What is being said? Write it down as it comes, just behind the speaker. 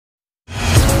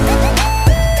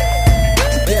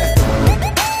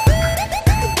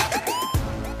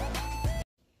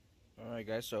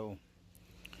guys, so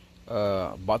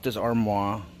bought this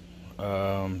armoire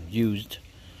used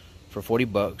for 40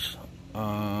 bucks.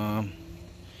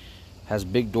 Has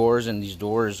big doors, and these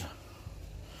doors,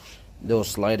 they'll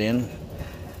slide in,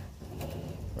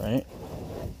 right?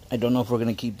 I don't know if we're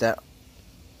gonna keep that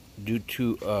due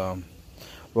to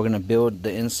we're gonna build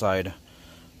the inside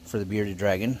for the bearded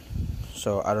dragon,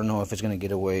 so I don't know if it's gonna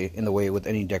get in the way with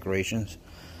any decorations.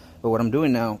 But what I'm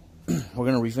doing now, we're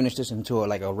gonna refinish this into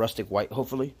like a rustic white,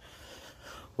 hopefully.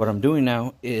 What I'm doing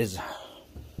now is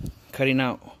cutting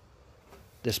out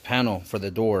this panel for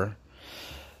the door.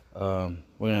 We're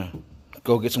gonna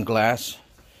go get some glass,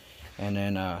 and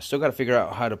then still got to figure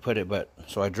out how to put it. But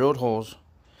so I drilled holes,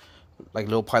 like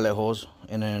little pilot holes,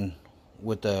 and then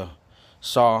with the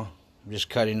saw, I'm just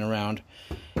cutting around,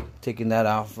 taking that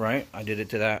off. Right, I did it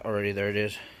to that already. There it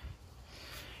is.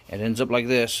 It ends up like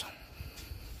this.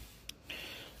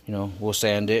 You know, we'll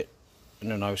sand it, and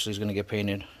then obviously it's gonna get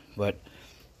painted. But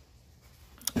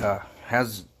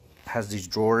has these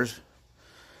drawers,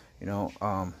 you know,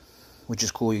 which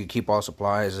is cool. You can keep all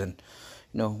supplies and,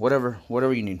 you know,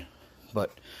 whatever you need.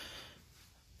 But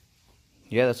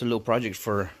yeah, that's a little project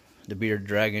for the bearded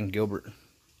dragon Gilbert.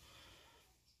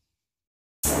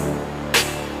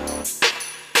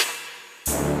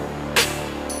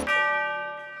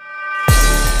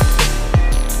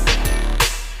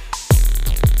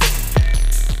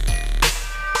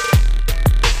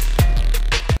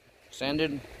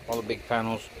 Sanded all the big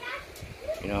panels,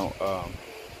 you know,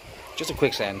 just a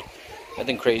quick sand,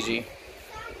 nothing crazy,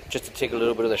 just to take a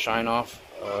little bit of the shine off.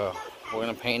 We're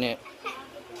gonna paint it,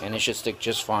 and it should stick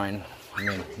just fine. I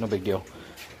mean, no big deal.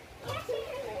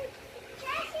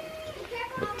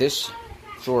 But this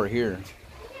drawer here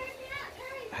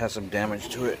has some damage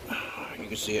to it. You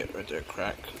can see it right there,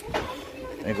 crack.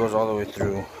 And it goes all the way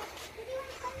through.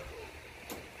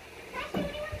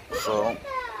 So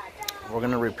we're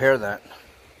gonna repair that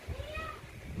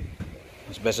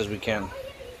as best as we can.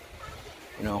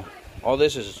 You know, all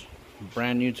this is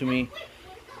brand new to me.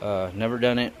 Never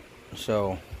done it,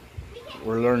 so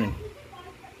we're learning.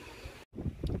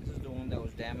 This is the one that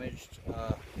was damaged.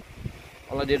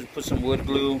 All I did was put some wood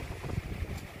glue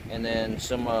and then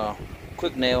some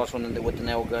quick nails with the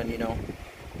nail gun, you know.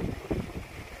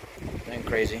 Nothing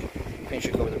crazy. Paint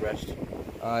should cover the rest.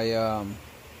 I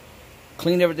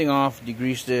cleaned everything off,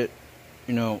 degreased it.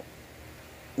 You know,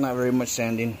 not very much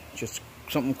sanding, just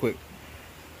something quick.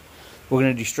 We're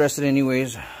gonna de-stress it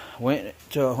anyways. Went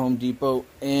to Home Depot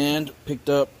and picked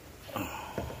up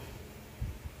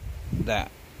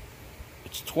that.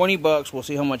 It's 20 bucks. We'll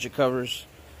see how much it covers.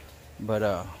 But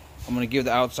I'm gonna give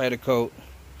the outside a coat.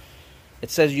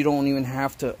 It says you don't even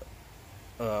have to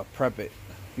prep it.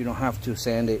 You don't have to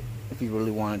sand it if you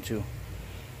really wanted to.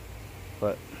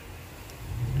 But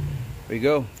there you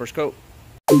go, first coat.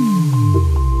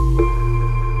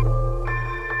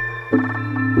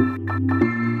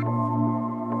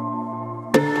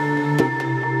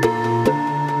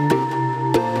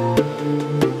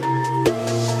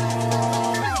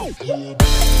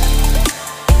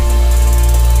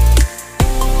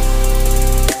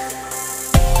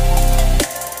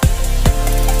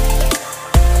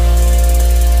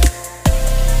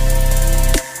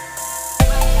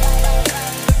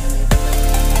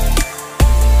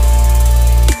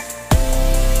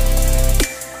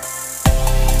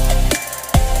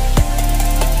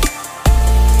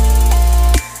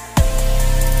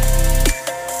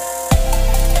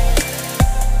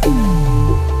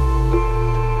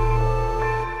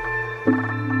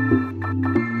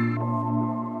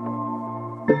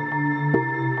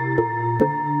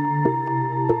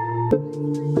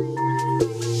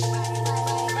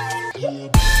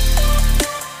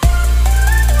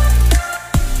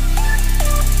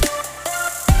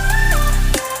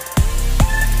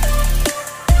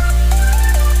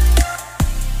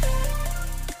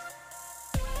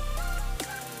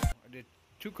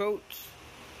 Two coats.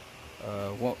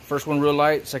 First one real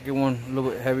light, second one a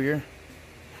little bit heavier.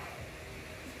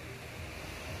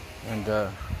 And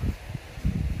this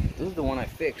is the one I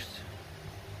fixed.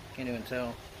 Can't even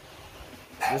tell.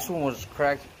 This one was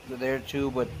cracked there too,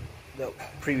 but the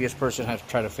previous person had to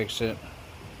try to fix it.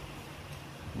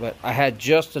 But I had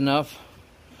just enough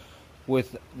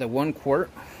with the 1 quart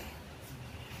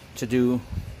to do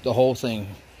the whole thing.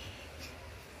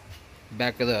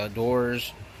 Back of the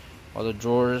doors, all the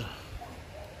drawers.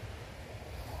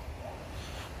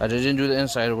 I didn't do the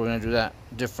inside. We're gonna do that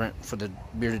different for the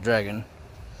bearded dragon.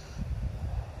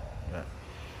 I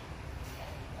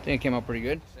think it came out pretty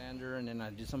good. Sander, and then I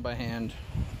did some by hand.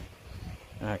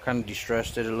 And I kind of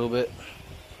de-stressed it a little bit.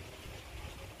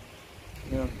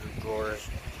 You know, the drawers.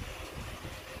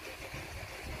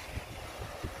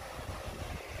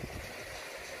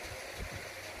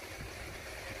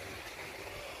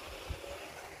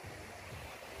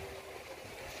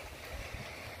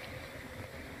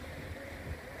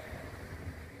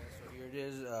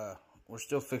 guys, we're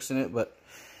still fixing it, but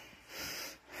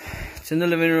it's in the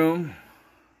living room.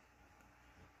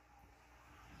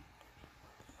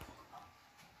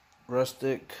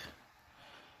 Rustic.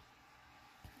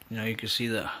 You know, you can see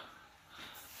the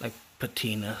like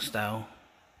patina style.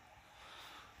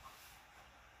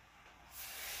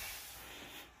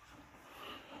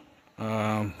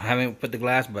 I haven't put the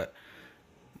glass, but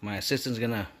my assistant's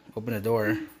gonna open the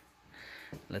door.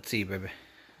 Let's see, baby.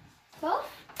 Both?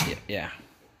 Yeah, yeah.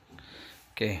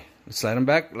 Okay, let's slide them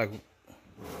back. Like,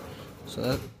 so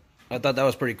that, I thought that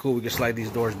was pretty cool. We could slide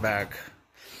these doors back.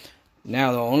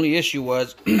 Now the only issue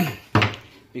was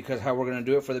because how we're gonna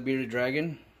do it for the bearded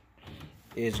dragon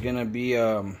is gonna be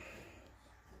we're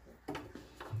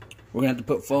gonna have to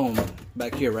put foam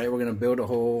back here, right? We're gonna build a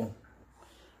whole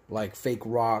like fake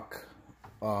rock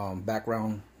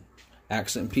background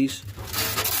accent piece,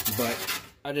 but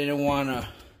I didn't wanna.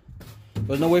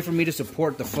 There's no way for me to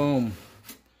support the foam,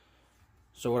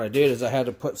 so what I did is I had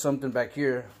to put something back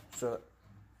here so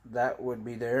that would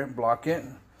be there, block it,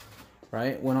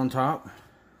 right? Went on top,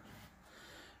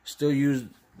 still used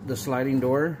the sliding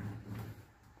door,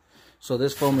 so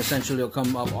this foam essentially will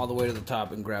come up all the way to the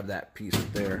top and grab that piece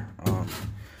there.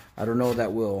 I don't know,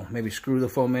 that will maybe screw the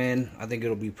foam in. I think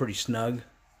it'll be pretty snug.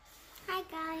 Hi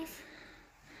guys.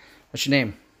 What's your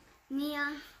name?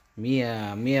 Mia.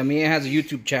 Mia has a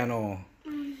YouTube channel.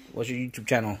 What's your YouTube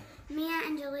channel? Mia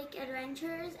Angelique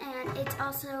Adventures, and it's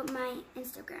also my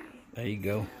Instagram. There you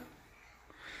go.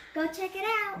 Go check it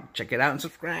out. Check it out and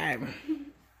subscribe.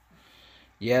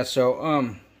 Yeah,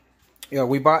 so yeah,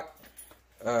 we bought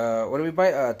what did we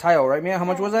buy? Tile, right, Mia? How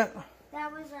much was that?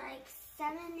 That was like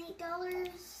 $7-8.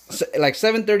 So, like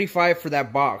 $7.35 for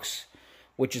that box,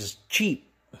 which is cheap,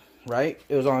 right?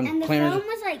 It was on clearance. And the foam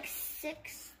was like $6.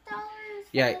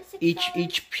 Yeah, $6.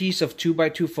 each piece of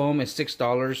 2x2 foam is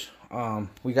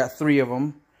 $6. We got 3 of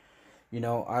them. You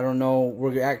know, I don't know.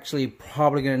 We're actually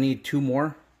probably gonna need 2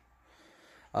 more.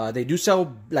 They do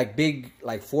sell like big,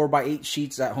 like 4x8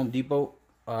 sheets at Home Depot.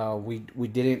 We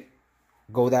didn't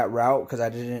go that route because I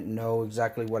didn't know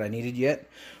exactly what I needed yet.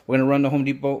 We're gonna run to Home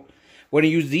Depot. We're gonna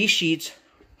use these sheets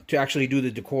to actually do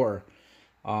the decor.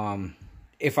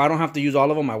 If I don't have to use all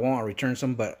of them, I won't. I'll return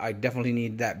some, but I definitely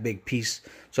need that big piece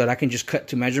so that I can just cut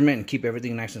to measurement and keep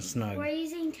everything nice and snug. We're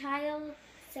using tile,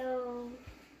 so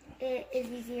it is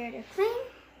easier to clean.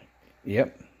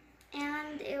 Yep.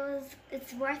 And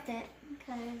it's worth it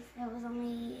because it was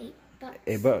only $8.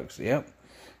 $8, yep.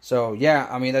 So yeah,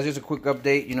 I mean, that's just a quick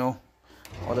update. You know,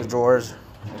 all the drawers,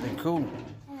 everything cool.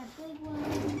 And a big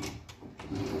one.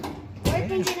 We're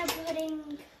thinking of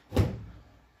putting.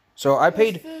 So I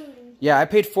paid. Food. Yeah, I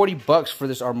paid $40 for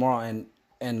this armoire,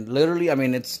 and literally, I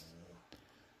mean, it's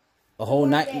a whole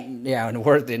night. Yeah, and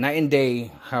worth it. Night and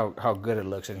day, how good it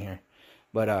looks in here.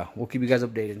 But we'll keep you guys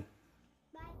updated.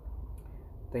 Bye.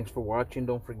 Thanks for watching.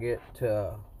 Don't forget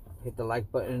to hit the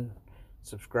like button,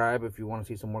 subscribe if you want to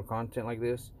see some more content like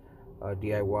this,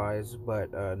 DIYs.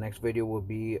 But next video will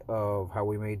be of how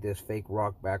we made this fake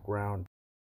rock background